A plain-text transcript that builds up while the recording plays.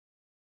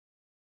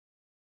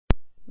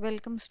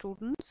Welcome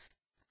students.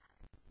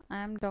 I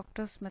am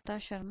Dr. Smita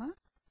Sharma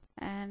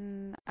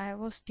and I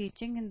was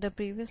teaching in the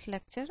previous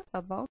lecture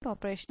about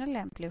operational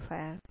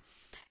amplifier.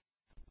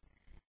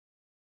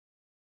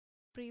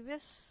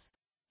 Previous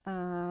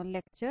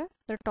lecture,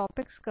 the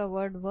topics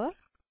covered were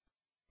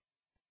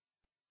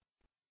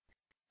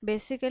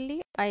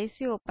basically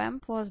IC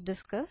op-amp was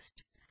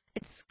discussed,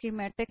 its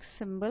schematic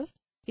symbol,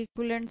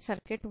 equivalent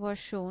circuit was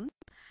shown,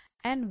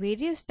 and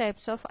various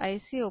types of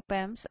IC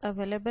op-amps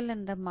available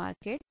in the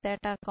market that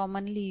are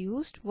commonly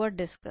used were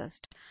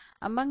discussed.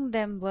 Among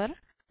them were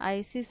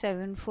IC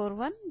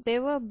 741, they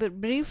were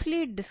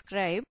briefly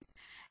described,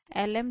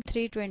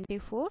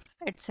 LM324,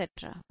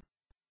 etc.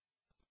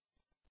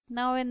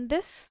 Now in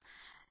this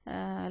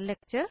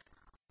lecture,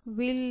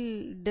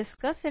 we'll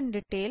discuss in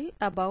detail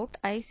about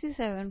IC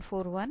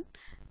 741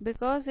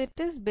 because it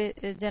is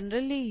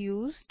generally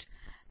used,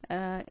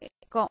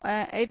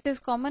 it is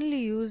commonly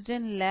used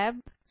in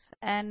labs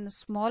and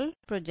small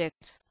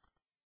projects.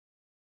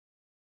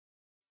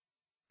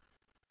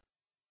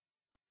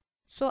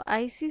 So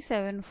IC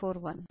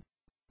 741,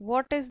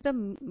 what is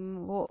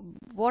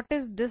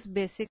this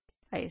basic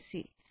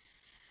IC?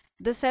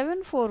 The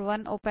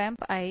 741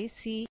 op-amp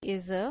IC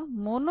is a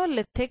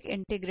monolithic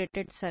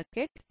integrated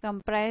circuit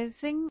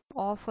comprising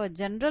of a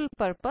general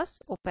purpose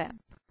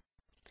op-amp.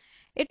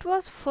 It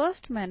was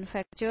first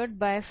manufactured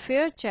by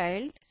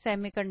Fairchild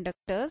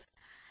Semiconductors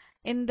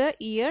in the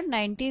year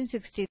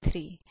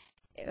 1963.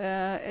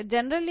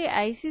 Generally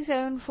IC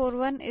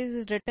 741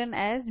 is written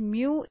as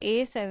mu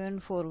A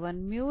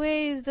 741. Mu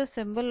A is the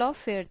symbol of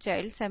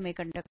Fairchild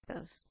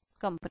Semiconductors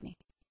company.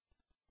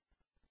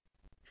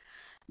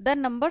 The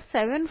number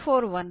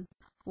 741,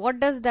 what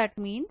does that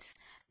means?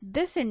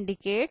 This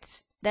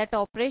indicates that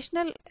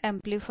operational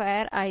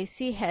amplifier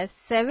IC has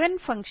 7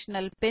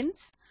 functional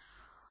pins.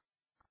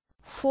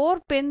 4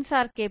 pins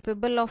are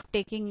capable of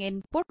taking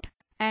input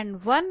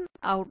and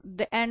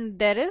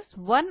there is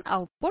one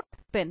output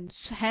pin,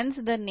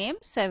 hence the name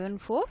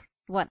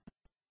 741.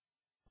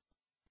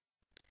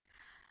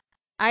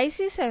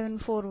 IC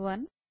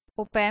 741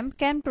 op-amp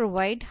can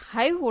provide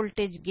high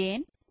voltage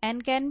gain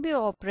and can be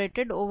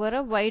operated over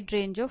a wide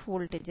range of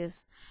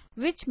voltages,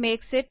 which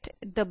makes it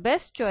the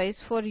best choice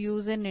for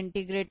use in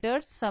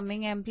integrators,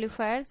 summing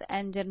amplifiers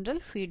and general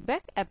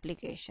feedback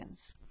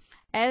applications.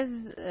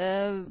 As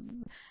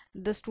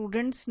the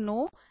students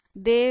know,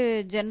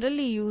 they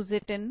generally use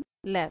it in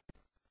lab.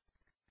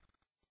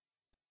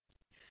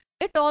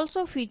 It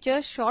also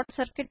features short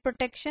circuit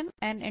protection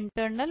and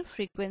internal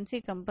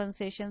frequency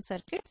compensation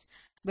circuits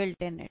built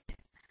in it.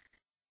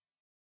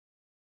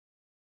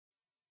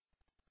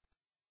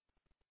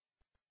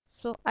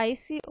 So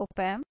IC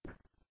op-amp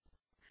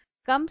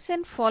comes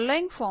in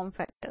following form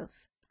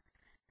factors.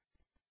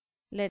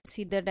 Let's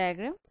see the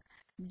diagram.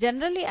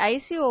 Generally,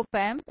 IC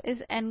op-amp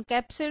is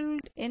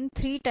encapsulated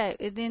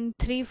in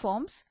three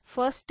forms.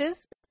 First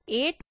is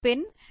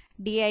 8-pin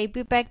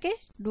DIP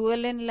package, dual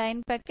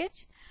inline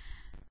package.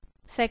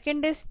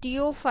 Second is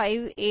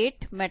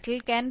TO58 metal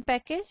can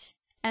package,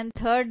 and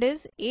third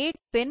is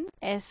 8-pin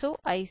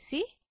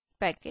SOIC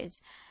package.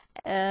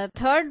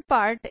 Third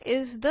part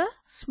is the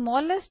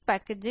smallest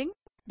packaging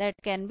that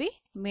can be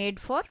made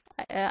for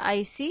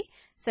IC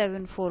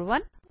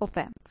 741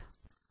 op-amp.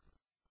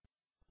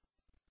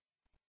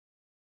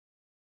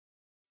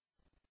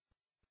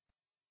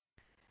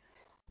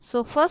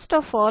 So first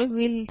of all,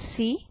 we'll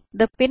see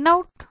the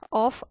pinout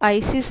of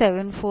IC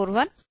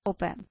 741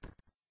 op-amp.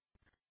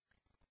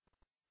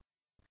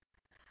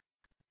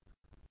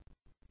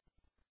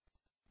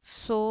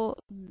 So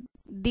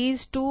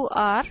these two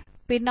are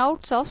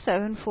pinouts of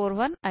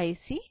 741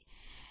 IC.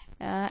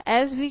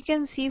 As we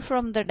can see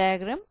from the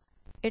diagram,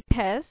 it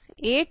has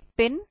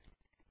 8-pin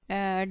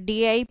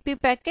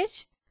DIP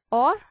package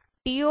or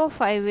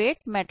TO58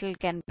 metal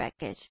can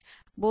package.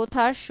 Both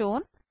are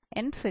shown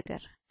in figure.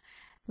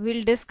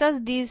 We'll discuss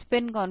these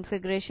pin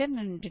configuration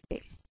in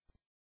detail.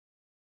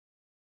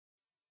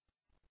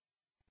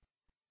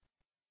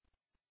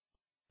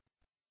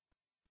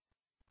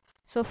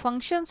 So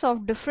functions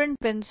of different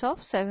pins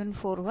of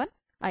 741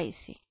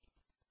 IC.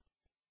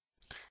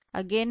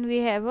 Again we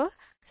have a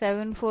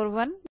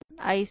 741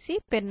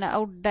 IC pin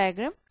out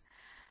diagram.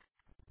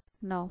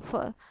 Now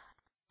for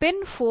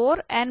pin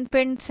 4 and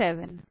pin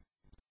 7.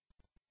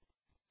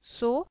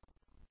 So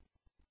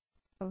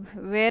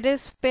where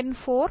is pin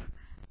 4?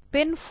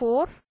 Pin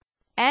 4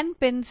 and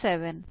pin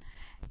 7.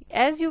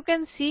 As you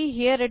can see,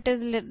 here it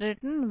is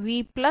written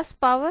V plus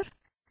power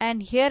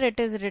and here it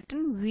is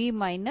written V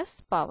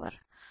minus power.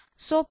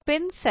 So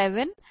pin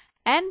 7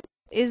 and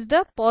is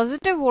the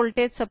positive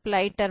voltage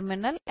supply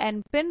terminal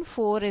and pin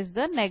 4 is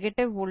the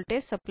negative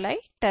voltage supply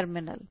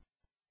terminal.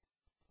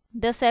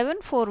 The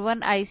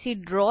 741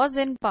 IC draws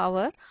in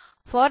power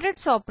for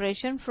its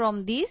operation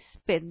from these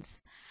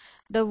pins.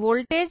 The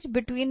voltage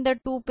between the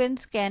two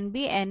pins can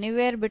be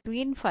anywhere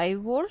between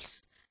 5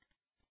 volts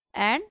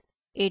and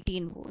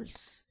 18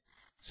 volts.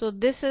 So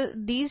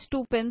these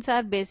two pins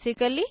are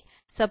basically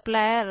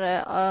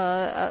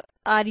are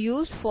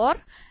used for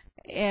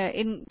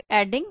in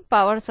adding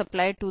power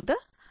supply to the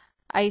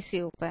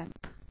IC op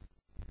amp.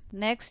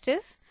 Next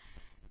is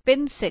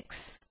pin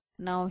 6.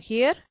 Now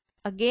here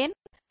again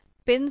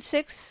pin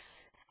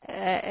 6,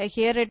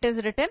 here it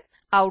is written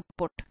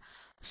output.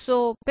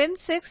 So pin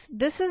 6,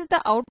 this is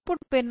the output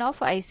pin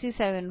of IC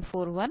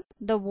 741.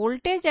 The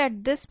voltage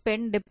at this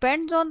pin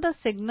depends on the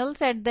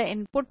signals at the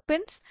input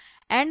pins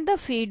and the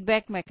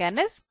feedback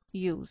mechanism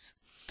used.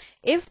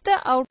 If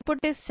the output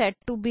is set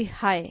to be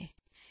high,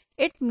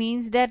 it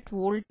means that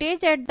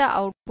voltage at the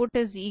output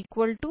is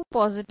equal to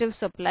positive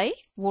supply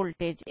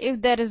voltage.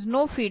 If there is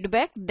no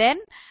feedback, then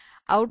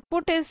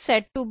output is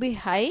set to be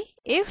high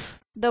if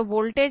the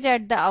voltage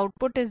at the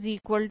output is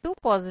equal to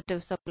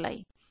positive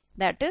supply,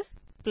 that is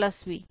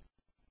plus V.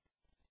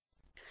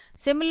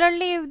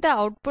 Similarly, if the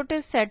output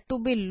is set to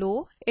be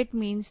low, it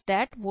means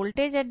that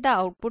voltage at the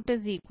output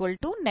is equal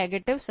to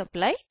negative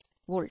supply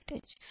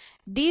voltage.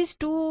 These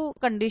two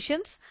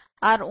conditions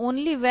are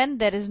only when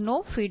there is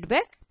no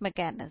feedback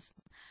mechanism.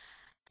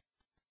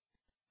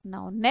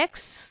 Now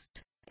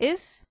next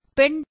is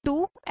pin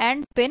 2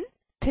 and pin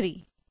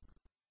 3.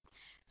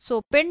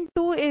 So pin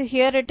 2 is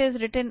here, it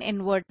is written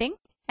inverting,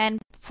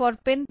 and for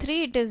pin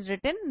 3 it is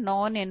written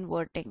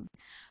non-inverting.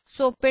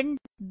 So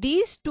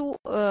these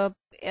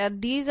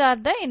are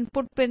the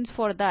input pins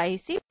for the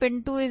IC.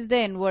 Pin 2 is the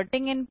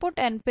inverting input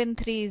and pin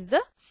 3 is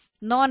the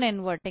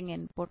non-inverting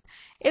input.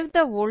 If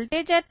the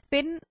voltage at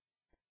pin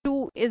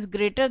 2 is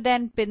greater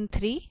than pin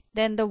 3,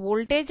 then the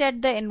voltage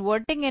at the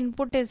inverting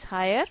input is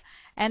higher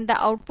and the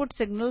output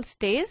signal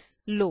stays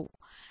low.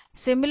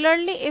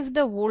 Similarly, if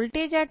the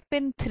voltage at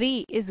pin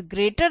 3 is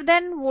greater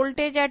than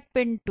voltage at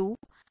pin 2,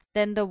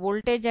 then the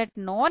voltage at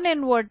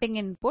non-inverting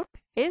input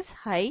is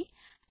high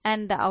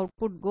and the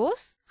output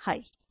goes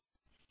high.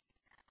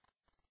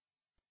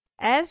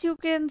 As you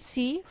can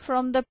see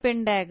from the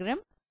pin diagram,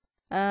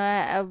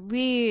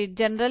 we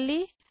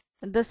generally,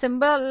 the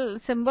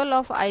symbol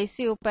of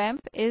IC op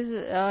amp is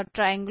a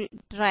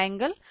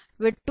triangle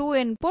with two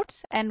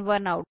inputs and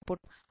one output.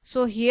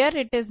 So here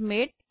it is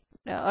made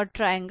a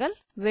triangle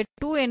with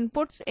two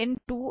inputs in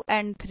 2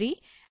 and 3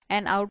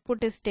 and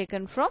output is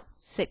taken from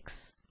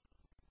 6.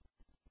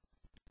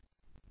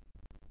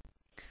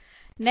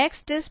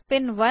 Next is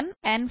pin 1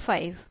 and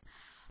 5.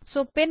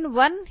 So pin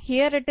 1,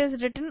 here it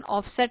is written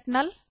offset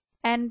null,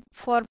 and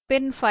for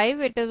pin 5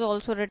 it is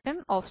also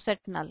written offset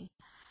null.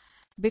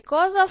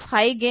 Because of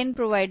high gain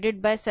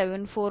provided by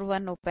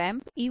 741 op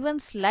amp, even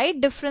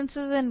slight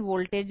differences in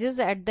voltages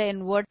at the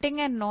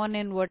inverting and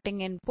non-inverting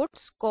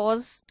inputs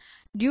cause,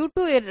 due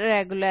to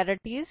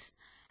irregularities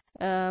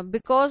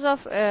because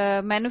of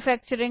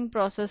manufacturing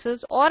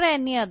processes or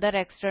any other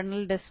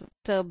external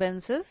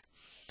disturbances,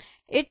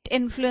 it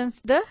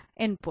influences the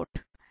input.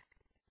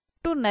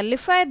 To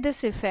nullify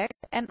this effect,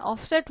 an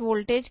offset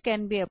voltage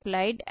can be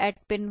applied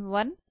at pin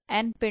 1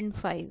 and pin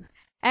 5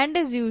 and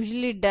is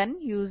usually done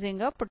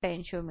using a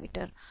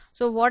potentiometer.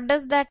 So what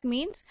does that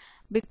means?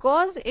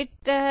 Because it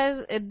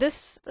has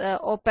this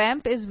op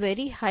amp is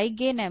very high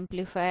gain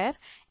amplifier,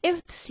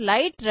 if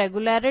slight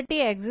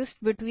regularity exists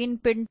between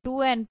pin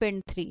 2 and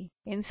pin 3,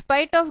 in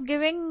spite of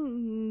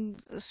giving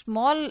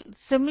small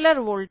similar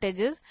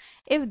voltages,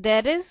 if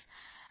there is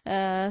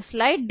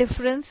slight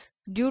difference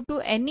due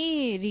to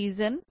any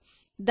reason,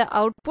 the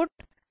output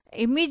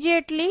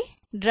immediately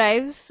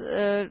drives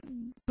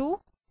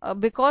to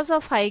because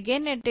of high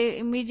gain, it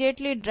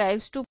immediately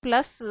drives to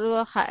plus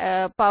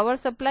power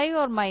supply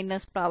or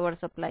minus power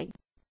supply,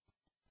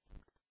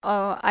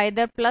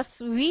 either plus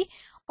V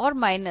or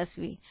minus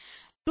V.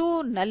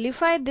 To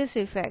nullify this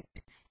effect,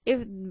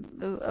 if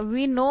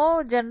we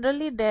know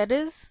generally there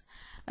is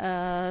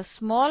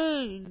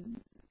small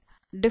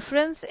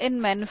difference in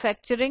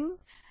manufacturing,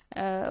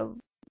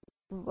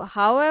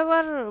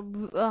 however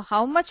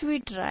how much we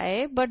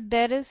try, but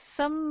there is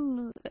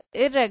some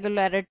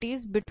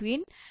irregularities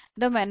between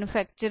the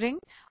manufacturing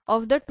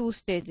of the two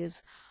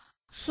stages.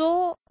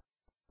 So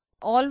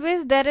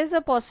always there is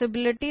a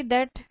possibility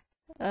that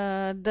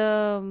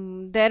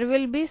there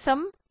will be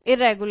some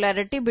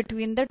irregularity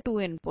between the two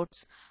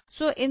inputs.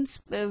 So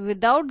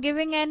without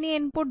giving any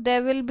input,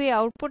 there will be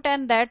output,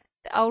 and that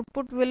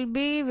output will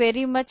be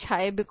very much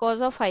high because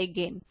of high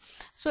gain.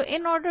 So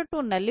in order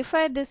to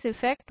nullify this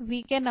effect,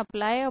 we can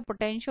apply a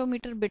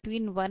potentiometer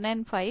between 1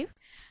 and 5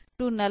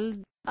 to null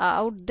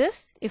out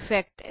this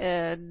effect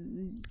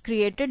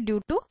created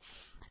due to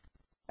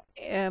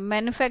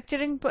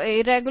manufacturing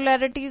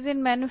irregularities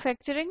in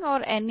manufacturing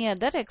or any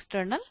other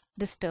external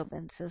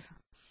disturbances.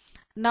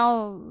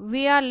 Now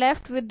we are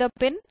left with the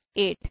pin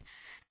 8.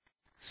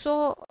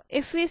 So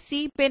if we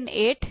see pin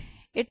 8,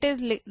 it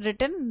is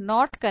written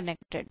not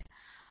connected.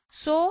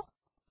 So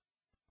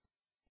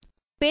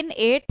pin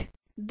 8,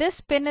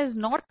 this pin is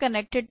not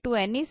connected to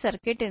any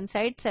circuit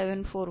inside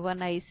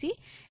 741 IC.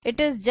 It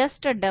is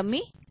just a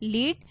dummy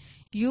lead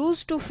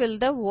used to fill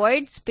the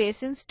void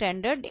space in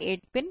standard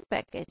 8-pin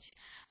package.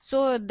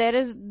 So there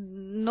is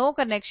no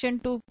connection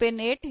to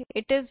pin 8.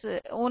 It is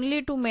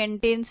only to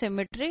maintain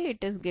symmetry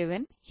it is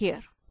given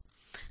here.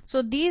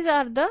 So these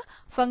are the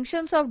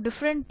functions of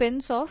different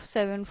pins of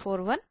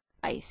 741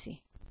 IC.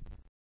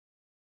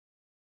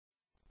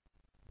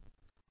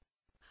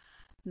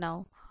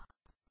 Now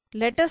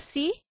let us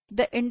see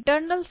the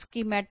internal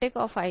schematic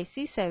of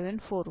IC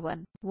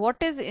 741. What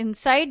is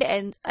inside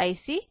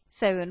IC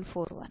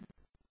 741?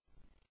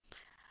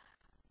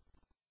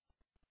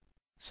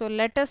 So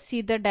let us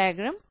see the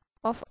diagram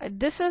of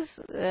this is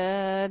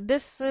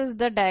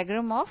the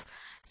diagram of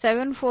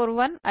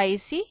 741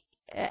 IC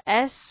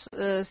as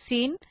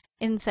seen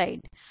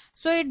inside.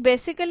 So it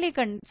basically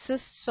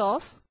consists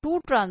of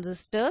 2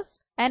 transistors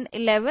and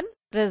 11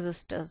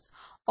 resistors.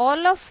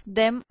 All of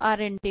them are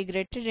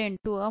integrated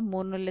into a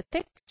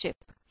monolithic chip.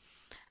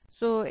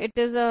 So it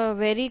is a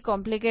very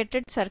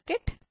complicated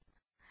circuit.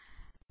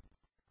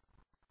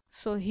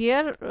 So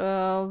here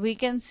we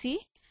can see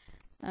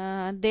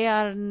they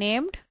are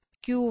named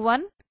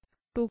Q1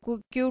 to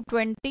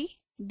Q20.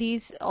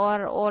 These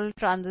are all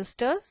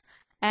transistors,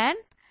 and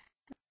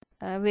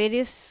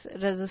various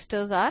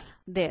resistors are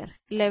there.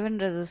 11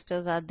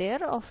 resistors are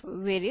there of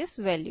various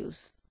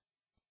values.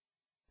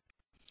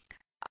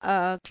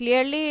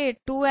 Clearly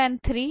 2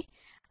 and 3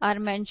 are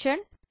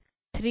mentioned.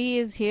 3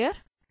 is here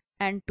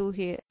and 2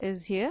 here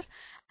is here.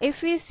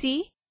 If we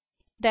see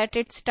that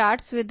it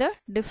starts with a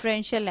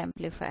differential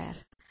amplifier,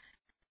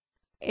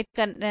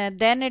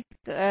 then it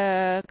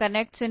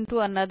connects into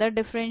another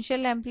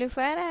differential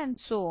amplifier and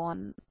so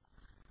on.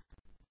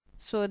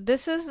 So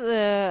this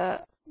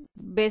is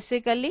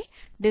basically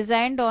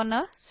designed on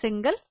a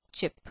single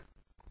chip.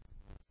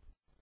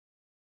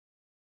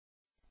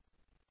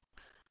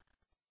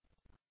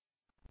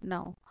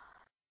 Now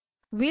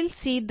we'll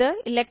see the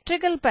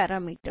electrical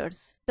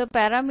parameters, the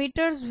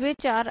parameters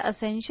which are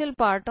essential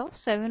part of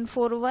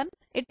 741.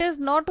 It is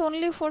not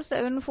only for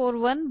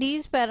 741,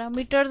 these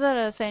parameters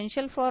are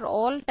essential for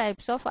all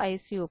types of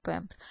IC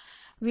op-amp.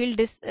 We'll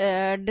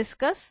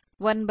discuss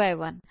one by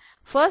one.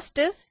 First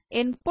is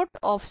input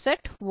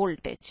offset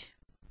voltage.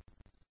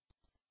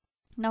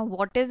 Now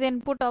what is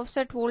input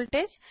offset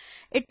voltage?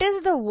 It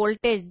is the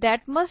voltage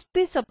that must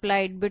be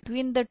supplied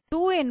between the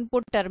two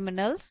input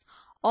terminals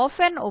of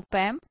an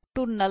op-amp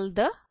to null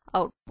the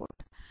output.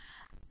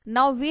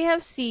 Now we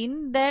have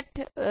seen that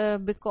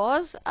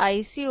because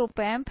IC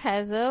op-amp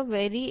has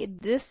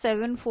this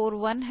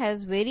 741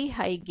 has very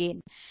high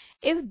gain.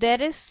 If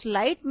there is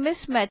slight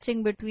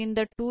mismatching between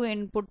the two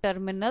input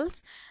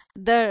terminals,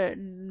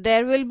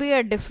 there will be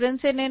a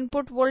difference in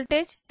input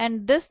voltage,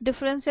 and this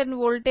difference in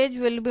voltage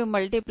will be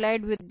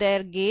multiplied with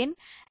their gain,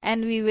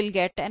 and we will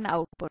get an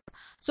output.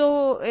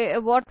 So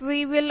what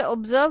we will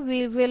observe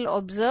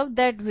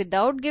that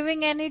without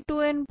giving any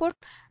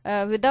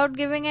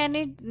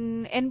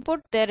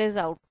input, there is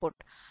output.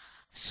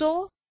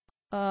 So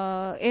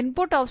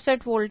input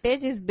offset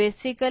voltage is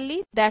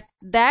basically that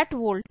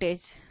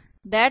voltage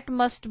that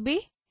must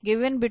be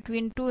given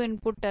between two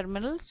input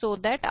terminals so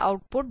that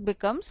output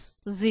becomes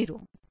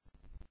 0.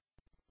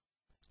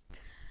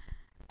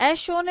 As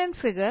shown in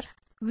figure,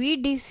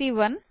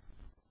 VDC1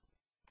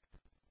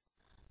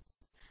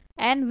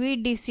 and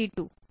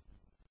VDC2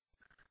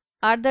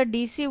 are the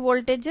DC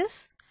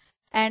voltages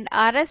and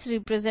RS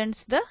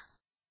represents the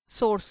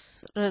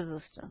source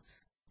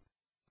resistance.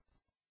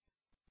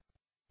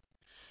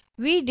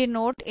 We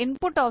denote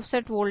input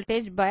offset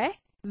voltage by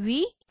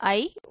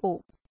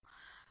VIO.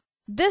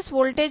 This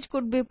voltage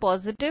could be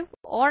positive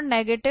or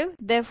negative,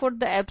 therefore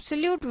the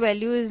absolute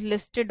value is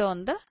listed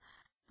on the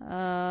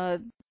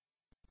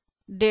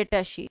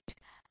data sheet.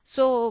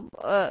 So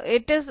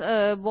it is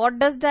what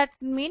does that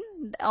mean?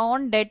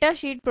 On data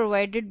sheet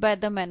provided by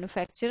the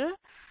manufacturer,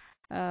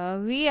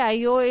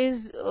 VIO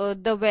is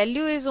the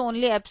value is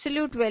only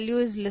absolute value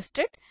is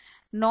listed,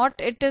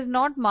 it is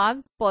not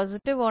marked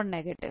positive or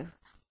negative.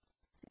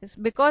 It's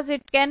because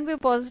it can be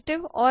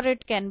positive or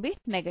it can be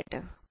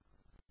negative.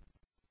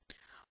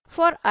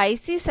 For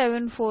IC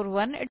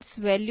 741, its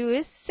value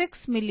is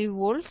 6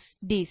 millivolts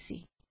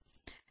DC.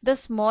 The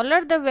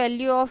smaller the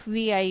value of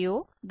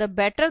VIO, the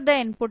better the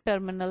input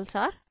terminals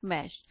are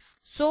matched.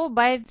 So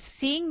by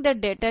seeing the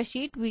data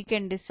sheet, we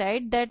can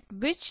decide that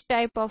which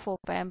type of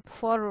op-amp.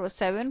 For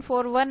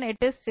 741 it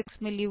is 6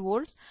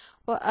 millivolts.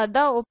 For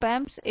other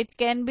op-amps it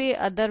can be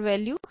other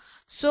value.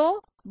 So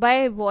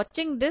by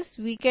watching this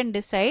we can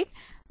decide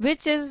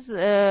which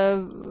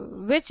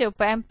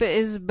op-amp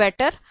is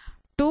better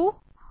to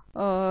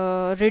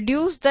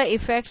reduce the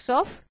effects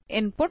of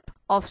input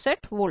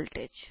offset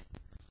voltage.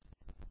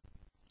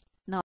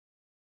 Now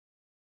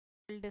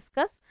we'll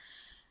discuss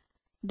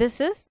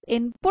this is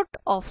input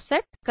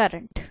offset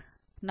current.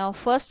 Now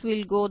first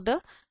we'll go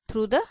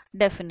through the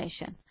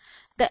definition.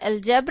 The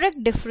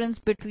algebraic difference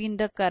between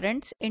the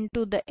currents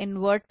into the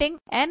inverting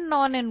and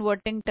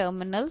non-inverting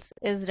terminals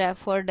is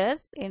referred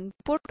as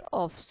input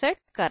offset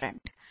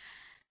current.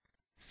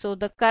 So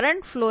the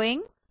current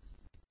flowing,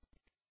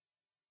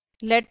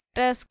 let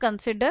us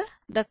consider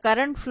the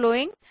current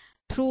flowing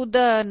through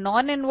the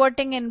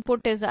non-inverting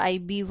input is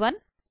IB1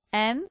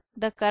 and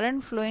the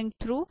current flowing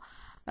through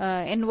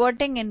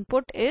inverting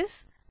input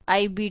is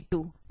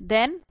IB2.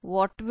 Then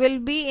what will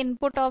be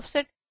input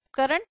offset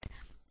current?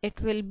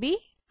 It will be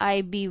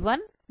IB1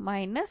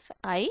 minus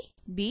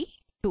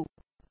IB2.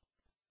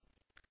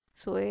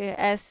 So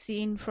as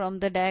seen from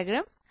the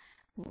diagram,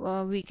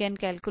 we can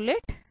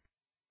calculate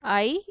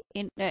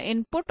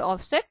input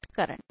offset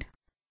current.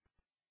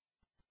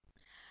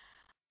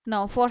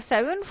 Now for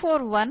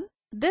 741,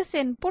 this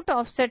input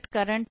offset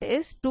current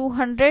is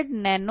 200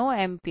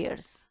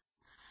 nanoamperes.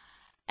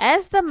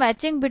 As the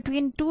matching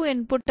between two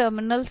input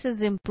terminals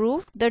is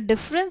improved, the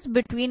difference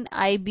between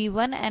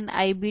IB1 and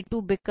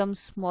IB2 becomes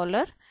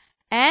smaller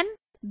and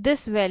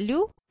this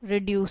value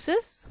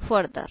reduces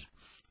further.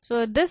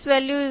 So this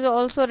value is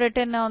also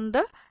written on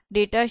the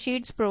data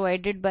sheets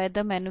provided by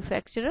the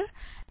manufacturer,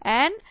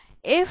 and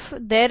if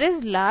there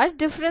is large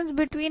difference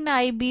between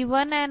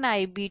IB1 and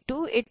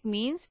IB2, it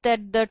means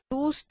that the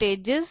two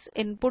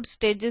input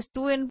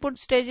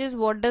stages,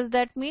 what does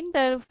that mean?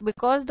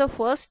 Because the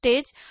first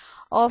stage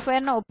of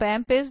an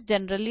op-amp is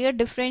generally a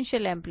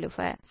differential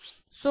amplifier.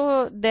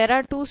 So there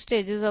are two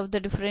stages of the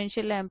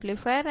differential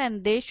amplifier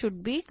and they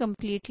should be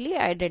completely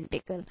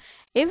identical.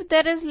 If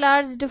there is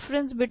large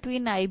difference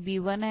between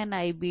IB1 and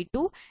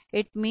IB2,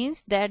 it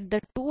means that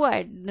the two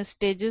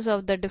stages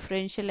of the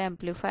differential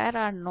amplifier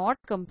are not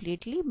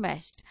completely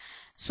matched.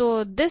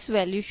 So this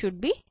value should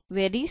be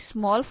very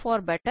small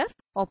for better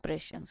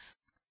operations.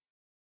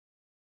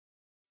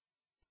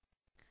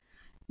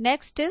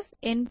 Next is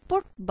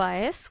input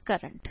bias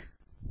current.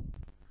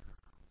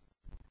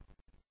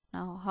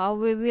 Now, how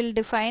we will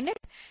define it?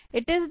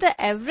 It is the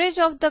average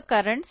of the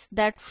currents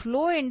that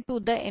flow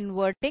into the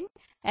inverting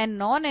and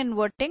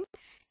non-inverting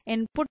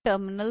input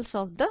terminals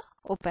of the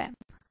op-amp.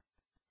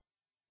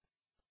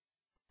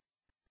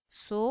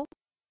 So,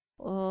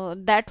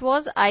 that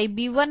was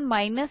IB1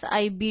 minus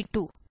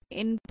IB2,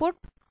 input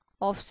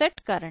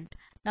offset current.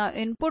 Now,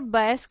 input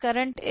bias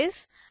current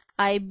is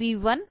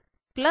IB1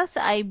 plus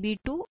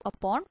IB2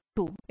 upon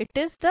 2. It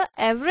is the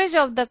average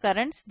of the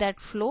currents that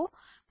flow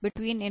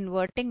between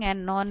inverting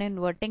and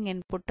non-inverting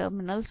input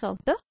terminals of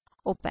the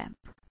op-amp.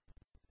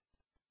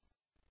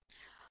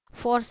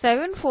 For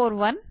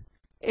 741,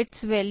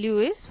 its value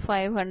is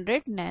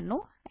 500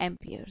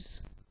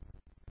 nanoamperes.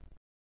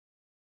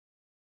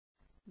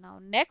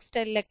 Now next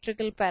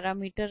electrical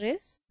parameter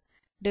is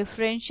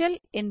differential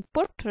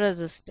input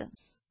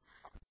resistance.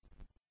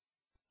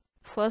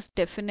 First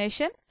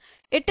definition,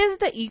 it is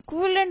the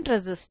equivalent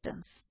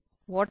resistance.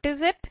 What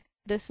is it?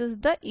 This is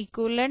the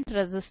equivalent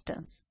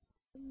resistance.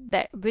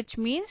 Which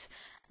means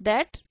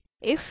that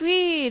if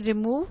we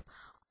remove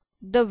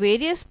the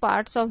various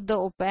parts of the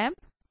op-amp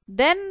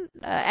then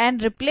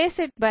and replace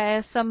it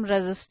by some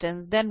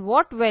resistance, then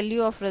what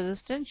value of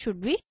resistance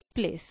should we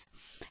place?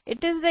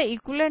 It is the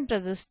equivalent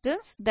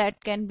resistance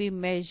that can be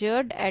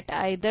measured at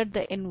either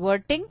the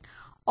inverting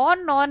or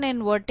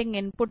non-inverting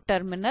input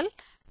terminal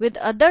with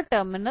other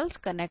terminals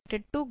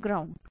connected to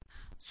ground.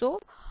 So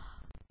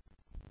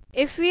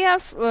if we are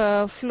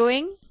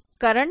flowing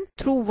current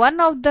through one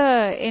of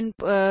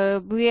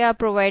the we are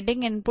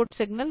providing input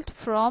signal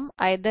from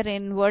either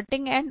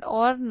inverting end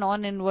or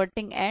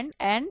non-inverting end,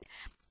 and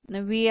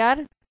we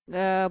are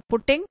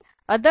putting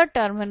other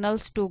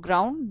terminals to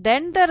ground,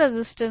 then the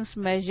resistance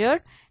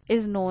measured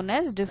is known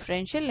as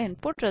differential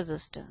input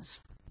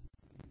resistance.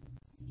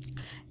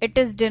 It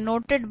is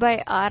denoted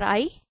by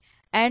Ri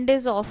and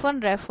is often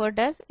referred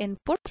as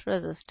input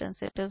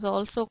resistance. It is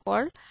also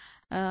called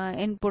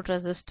input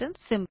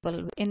resistance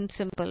in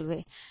simple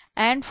way.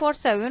 And for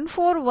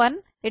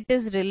 741, it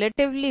is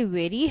relatively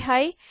very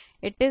high.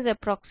 It is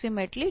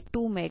approximately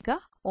 2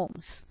 mega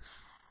ohms.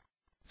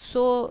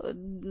 So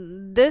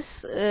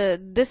this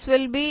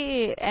will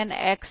be an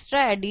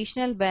extra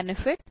additional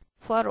benefit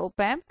for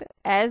op-amp,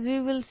 as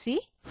we will see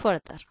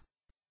further.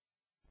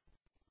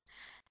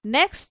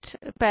 Next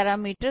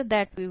parameter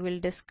that we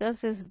will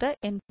discuss is the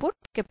input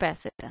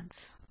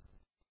capacitance.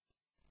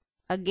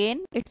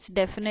 Again, its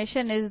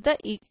definition is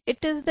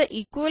it is the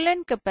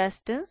equivalent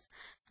capacitance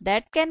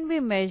that can be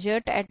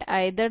measured at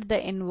either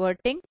the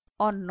inverting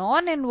or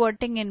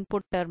non-inverting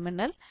input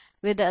terminal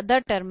with other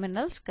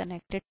terminals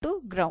connected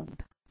to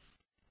ground.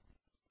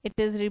 It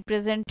is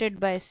represented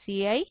by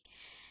Ci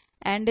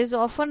and is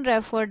often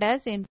referred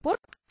as input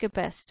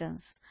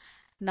capacitance.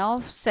 Now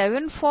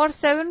for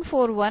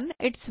 741,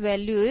 its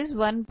value is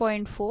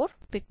 1.4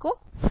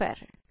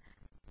 picofarad.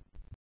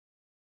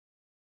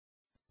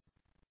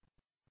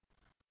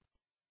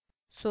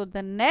 So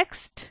the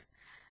next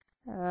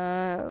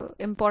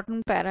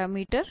important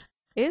parameter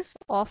is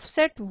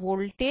offset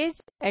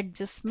voltage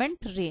adjustment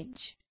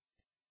range.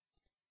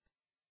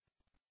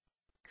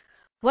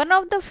 One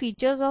of the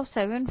features of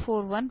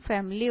 741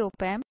 family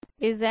op-amp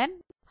is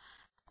an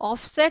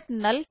offset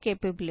null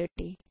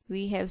capability.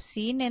 We have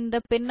seen in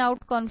the pin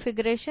out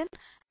configuration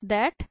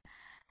that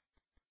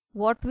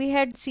what we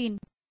had seen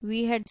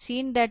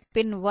that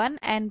pin 1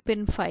 and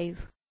pin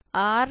 5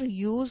 are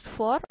used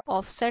for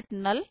offset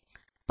null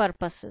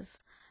purposes.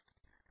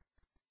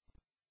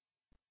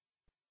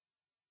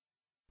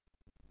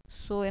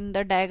 So in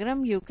the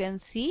diagram you can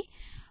see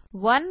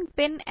one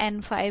pin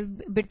and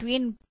 5,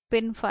 between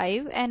pin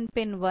 5 and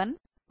pin 1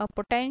 a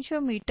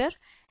potentiometer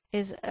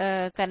is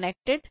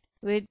connected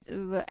with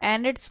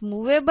and its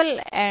movable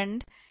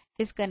end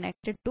is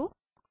connected to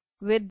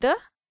with the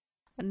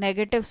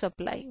negative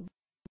supply.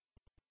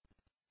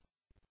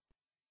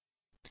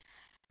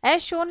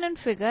 As shown in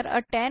figure,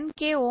 a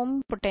 10K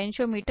ohm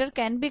potentiometer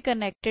can be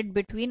connected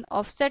between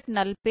offset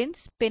null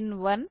pins pin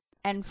 1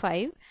 and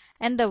 5,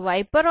 and the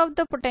wiper of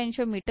the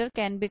potentiometer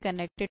can be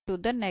connected to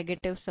the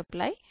negative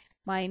supply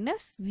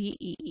minus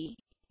VEE.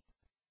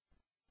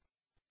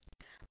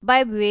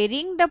 By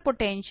varying the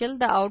potential,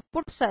 the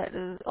output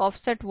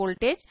offset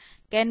voltage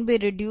can be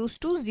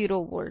reduced to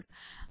 0 volt.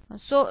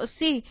 So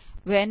see,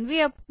 when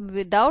we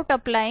without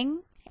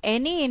applying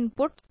any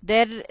input,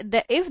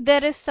 if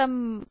there is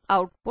some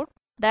output,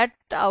 that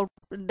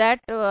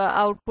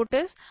output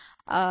is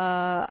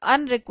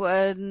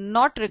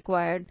not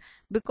required,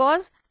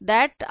 because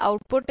that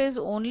output is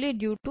only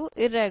due to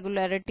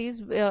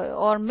irregularities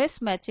or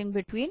mismatching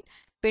between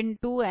pin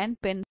 2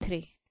 and pin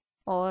 3,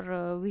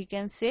 or we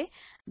can say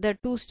the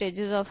two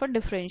stages of a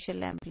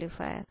differential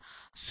amplifier.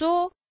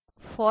 So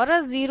for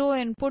a zero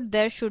input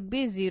there should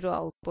be zero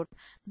output.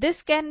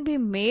 This can be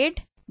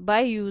made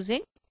by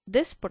using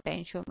this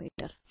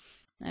potentiometer.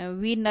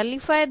 We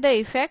nullify the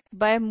effect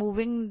by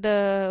moving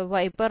the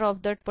wiper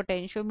of that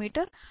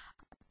potentiometer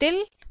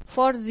till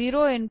for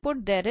zero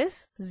input there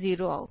is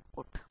zero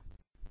output.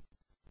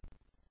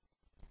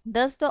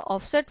 Thus the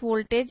offset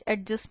voltage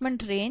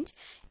adjustment range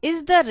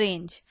is the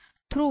range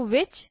through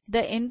which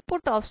the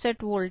input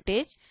offset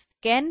voltage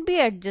can be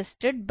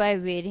adjusted by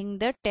varying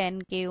the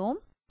 10K ohm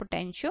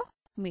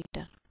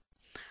potentiometer.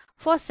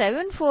 For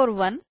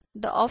 741,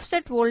 the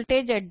offset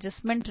voltage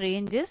adjustment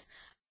range is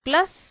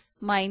plus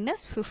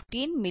minus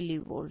 15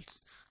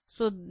 millivolts.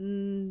 So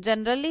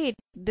generally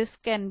this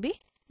can be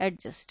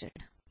adjusted.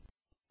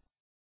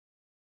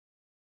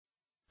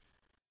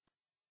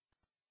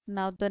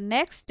 Now the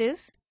next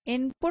is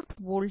input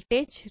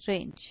voltage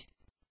range.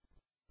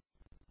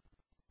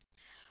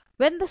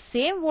 When the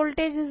same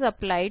voltage is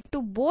applied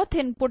to both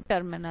input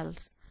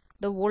terminals,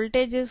 the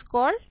voltage is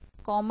called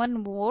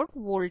common mode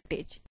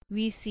voltage,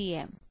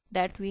 VCM,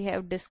 that we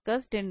have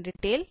discussed in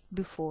detail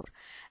before,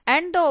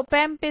 and the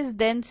op-amp is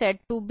then said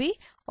to be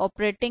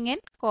operating in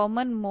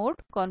common mode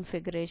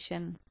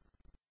configuration.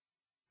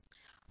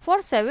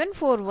 For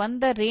 741,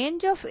 the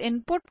range of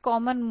input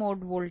common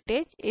mode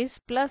voltage is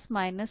plus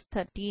minus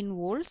 13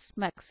 volts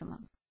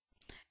maximum.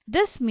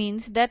 This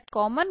means that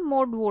common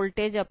mode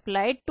voltage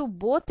applied to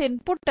both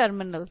input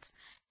terminals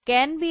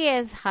can be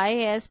as high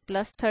as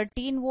plus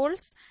 13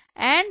 volts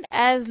and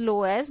as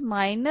low as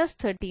minus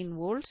 13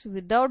 volts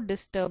without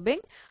disturbing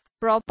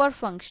proper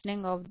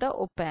functioning of the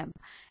op-amp.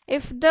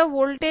 If the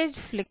voltage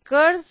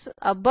flickers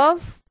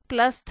above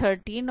plus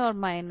 13 or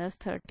minus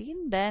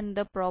 13, then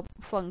the proper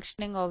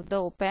functioning of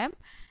the op-amp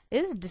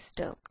is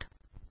disturbed.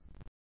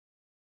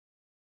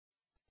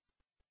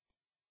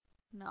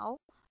 Now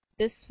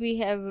this we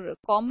have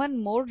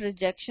common mode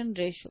rejection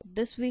ratio.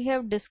 This we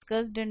have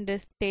discussed in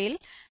detail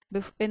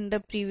in the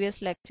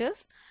previous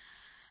lectures.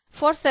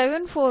 For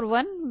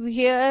 741,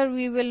 here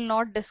we will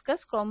not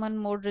discuss common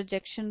mode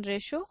rejection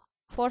ratio.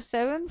 For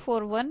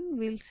 741,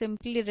 we'll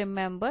simply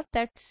remember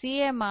that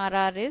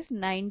CMRR is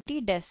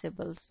 90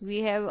 decibels.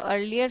 We have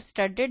earlier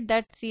studied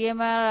that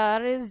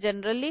CMRR is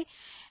generally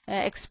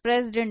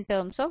expressed in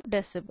terms of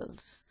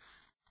decibels.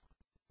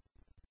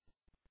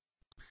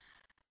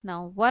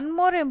 Now, one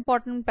more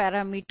important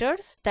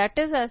parameters that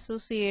is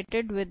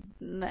associated with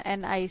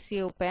an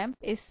IC op-amp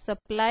is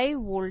supply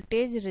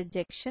voltage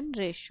rejection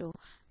ratio,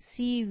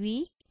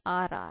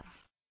 CVRR.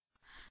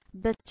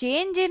 The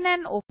change in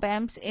an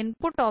op-amp's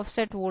input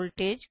offset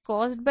voltage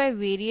caused by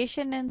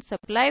variation in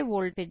supply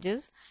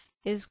voltages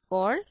is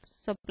called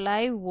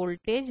supply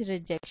voltage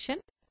rejection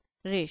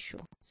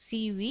ratio,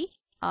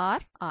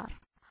 CVRR.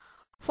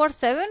 For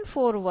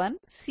 741,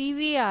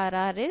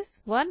 CVRR is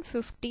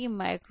 150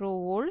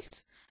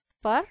 microvolts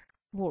per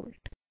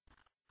volt.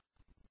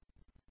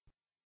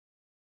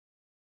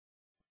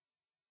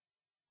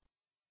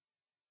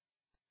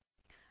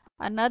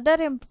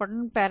 Another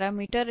important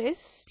parameter is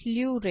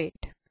slew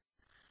rate.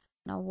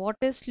 Now what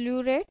is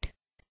slew rate?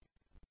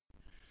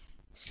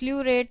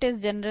 Slew rate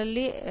is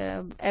generally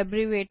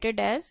abbreviated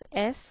as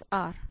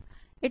SR.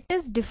 It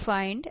is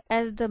defined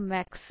as the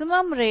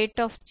maximum rate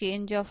of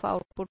change of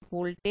output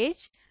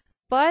voltage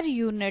per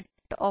unit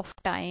of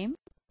time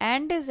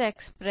and is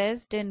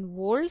expressed in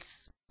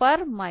volts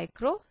per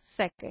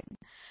microsecond.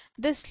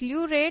 The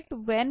slew rate,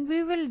 when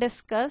we will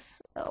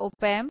discuss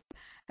op-amp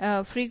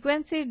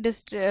frequency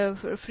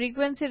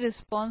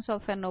response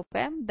of an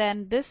op-amp,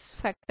 then this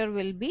factor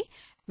will be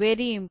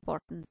very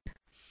important.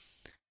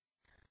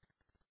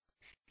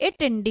 It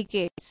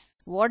indicates,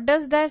 what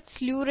does that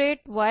slew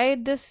rate, why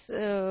this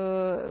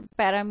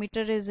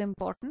parameter is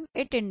important?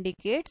 It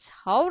indicates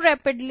how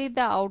rapidly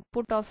the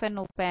output of an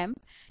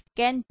op-amp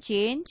can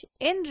change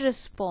in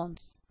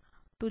response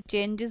to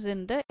changes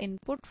in the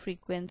input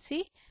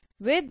frequency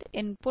with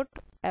input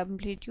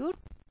amplitude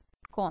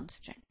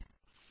constant.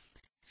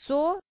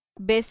 So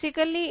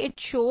basically it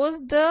shows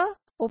the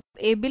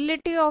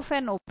ability of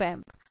an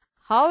op-amp,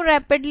 how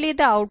rapidly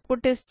the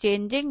output is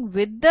changing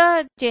with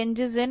the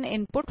changes in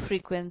input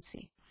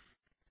frequency.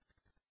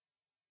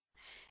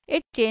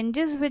 It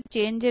changes with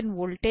change in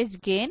voltage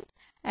gain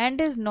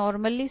and is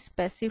normally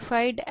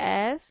specified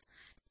as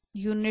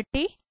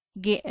unity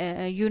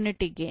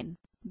unity gain.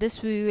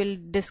 This we will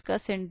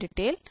discuss in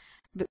detail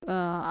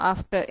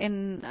after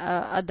in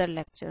other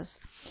lectures.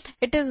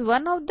 It is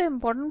one of the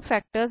important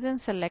factors in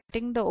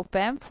selecting the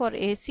op-amp for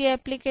AC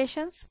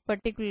applications,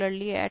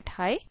 particularly at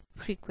high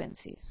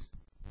frequencies.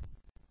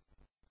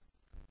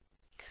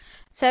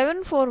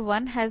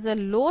 741 has a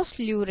low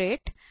slew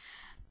rate.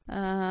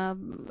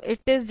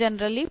 It is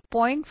generally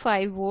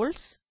 0.5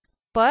 volts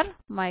per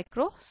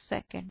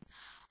microsecond.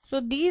 So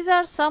these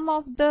are some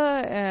of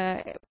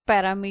the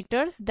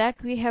parameters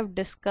that we have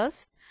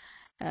discussed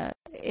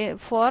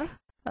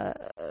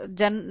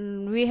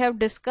we have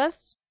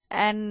discussed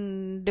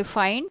and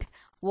defined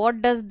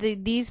what does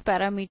these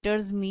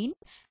parameters mean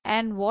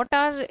and what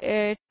are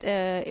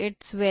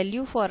its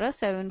value for a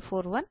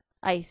 741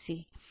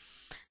 IC.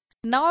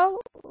 Now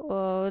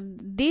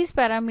these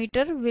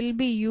parameters will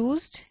be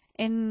used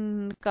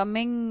in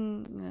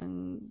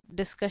coming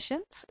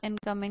discussions, in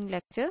coming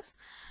lectures.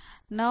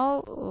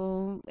 Now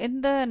in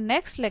the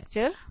next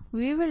lecture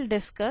we will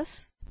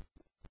discuss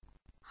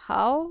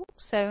how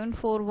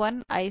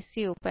 741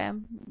 IC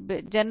op-amp,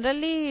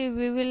 generally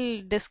we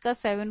will discuss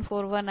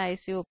 741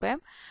 IC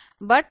op-amp,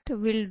 but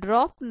we'll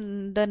drop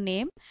the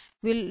name,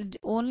 we'll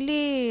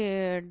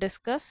only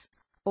discuss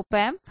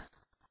op-amp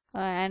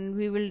and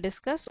we will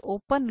discuss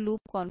open loop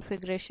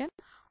configuration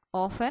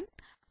of an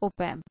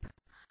op-amp.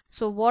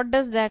 So what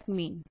does that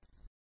mean?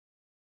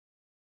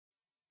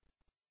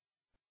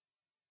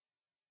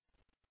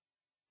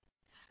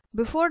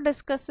 Before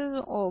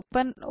discussing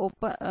open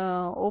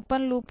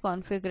loop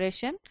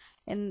configuration,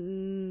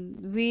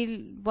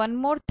 one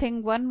more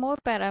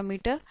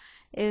parameter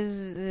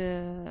is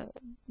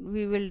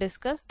we will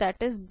discuss,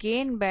 that is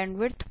gain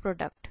bandwidth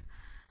product.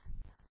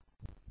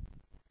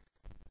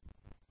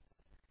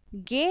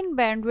 Gain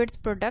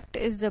bandwidth product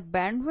is the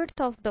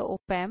bandwidth of the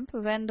op-amp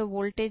when the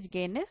voltage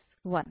gain is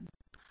 1.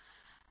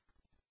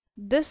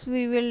 This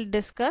we will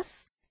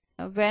discuss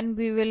when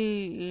we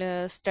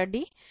will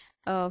study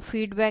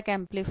feedback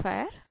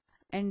amplifier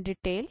in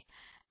detail.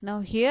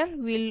 Now here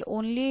we'll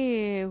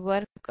only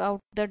work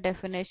out the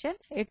definition.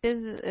 It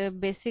is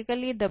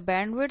basically the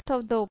bandwidth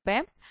of the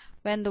op-amp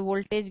when the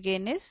voltage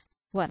gain is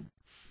 1.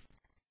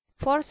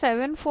 For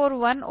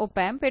 741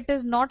 op-amp, it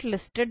is not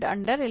listed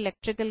under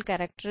electrical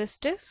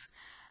characteristics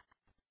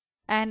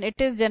and it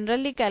is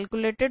generally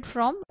calculated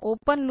from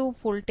open loop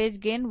voltage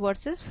gain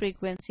versus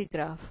frequency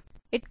graph.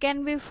 It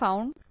can be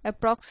found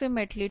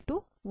approximately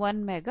to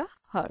 1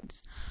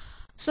 megahertz.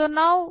 So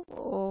now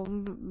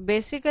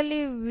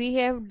basically we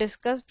have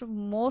discussed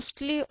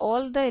mostly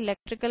all the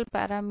electrical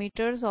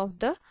parameters of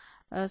the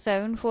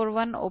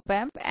 741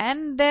 op-amp,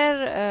 and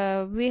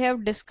there we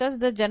have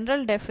discussed the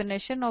general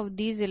definition of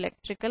these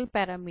electrical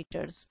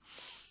parameters.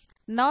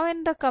 Now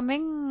in the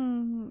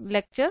coming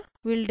lecture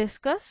we'll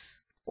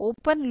discuss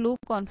open loop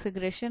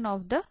configuration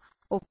of the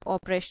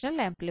operational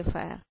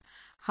amplifier.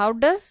 How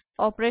does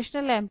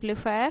operational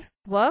amplifier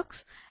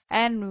works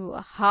and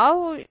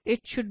how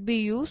it should be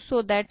used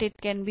so that it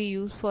can be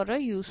used for a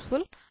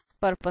useful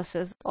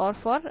purposes or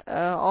for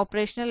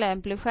operational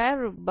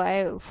amplifier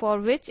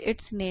for which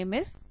its name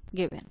is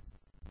given.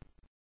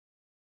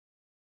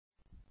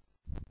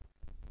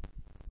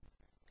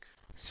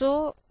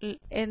 So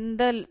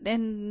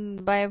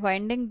by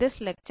winding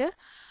this lecture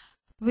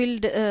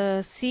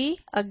we'll see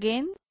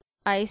again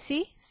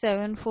IC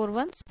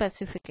 741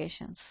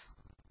 specifications.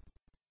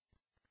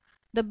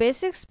 The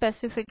basic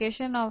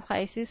specification of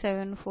IC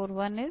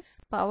 741 is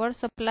power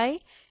supply.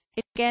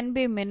 It can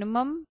be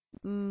minimum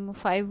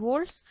 5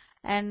 volts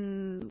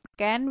and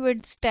can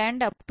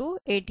withstand up to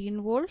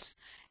 18 volts.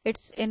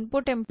 Its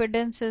input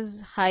impedance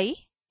is high,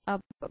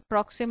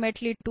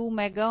 approximately 2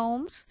 mega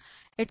ohms.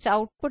 Its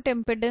output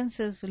impedance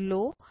is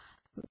low,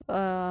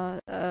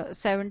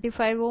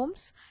 75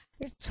 ohms.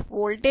 Its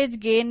voltage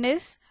gain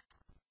is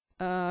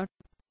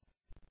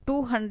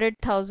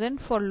 200,000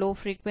 for low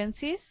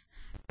frequencies,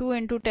 2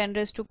 into 10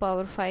 raised to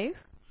power 5.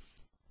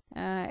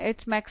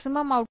 Its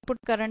maximum output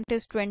current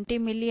is 20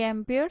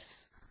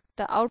 milliamperes.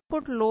 The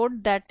output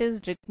load that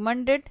is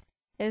recommended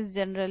is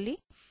generally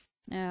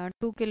 2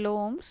 kilo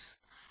ohms.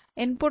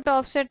 Input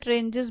offset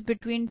ranges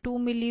between 2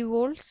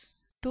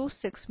 millivolts to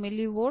 6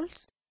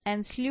 millivolts,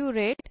 and slew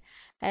rate,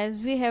 as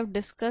we have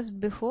discussed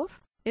before,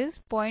 is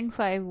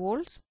 0.5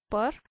 volts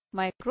per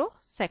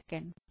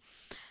microsecond.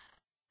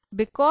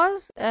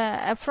 Because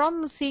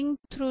from seeing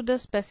through the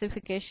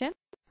specification,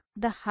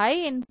 the high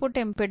input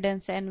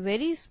impedance and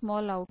very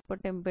small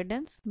output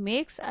impedance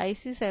makes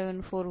IC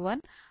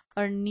 741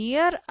 a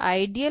near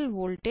ideal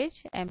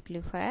voltage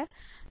amplifier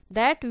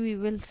that we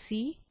will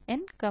see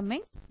in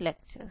coming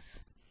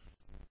lectures.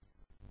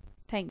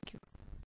 Thank you.